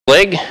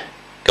leg.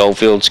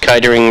 Goldfields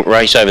Catering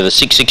race over the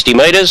 660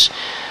 metres.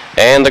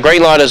 And the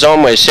green light is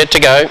on. We're set to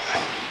go.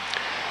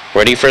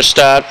 Ready for a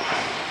start.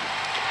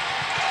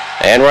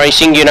 And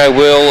racing, You Know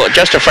Will,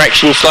 just a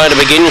fraction slow to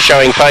begin,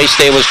 showing pace.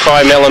 There was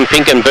Cry Melon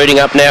Pink, and booting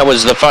up now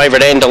was the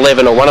favourite And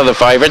 11, or one of the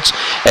favourites.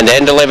 And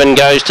And 11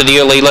 goes to the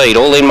early lead.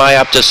 All in May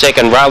up to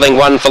second, railing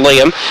one for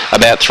Liam.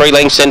 About 3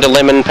 lengths then to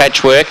Lemon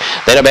Patchwork.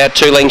 Then about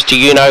 2 lengths to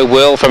You Know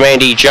Will from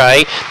Andy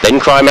J. Then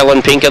Cry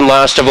Melon Pink, and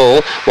last of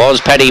all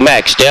was Paddy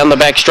Max. Down the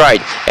back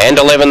straight. And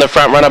 11 the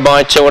front runner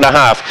by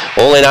 2.5.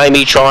 All in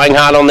Amy trying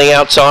hard on the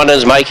outside and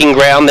is making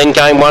ground. Then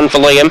came one for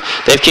Liam.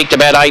 They've kicked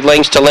about 8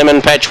 lengths to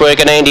Lemon Patchwork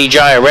and Andy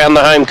J. Around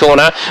the home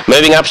corner,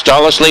 moving up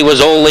stylishly was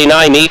All In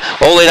Amy.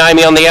 All In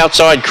Amy on the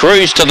outside,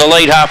 cruised to the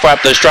lead halfway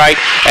up the straight,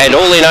 and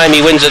All In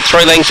Amy wins at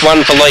 3 lengths,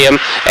 1 for Liam,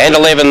 and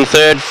 11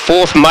 third.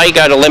 Fourth may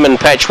go to Lemon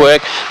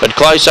Patchwork, but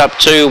close up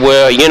two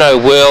were You Know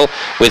Will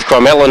with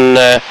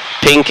Cromelin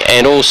Pink,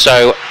 and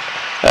also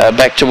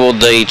back toward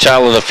the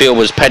tail of the field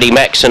was Paddy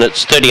Max, and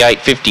it's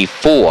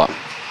 38.54.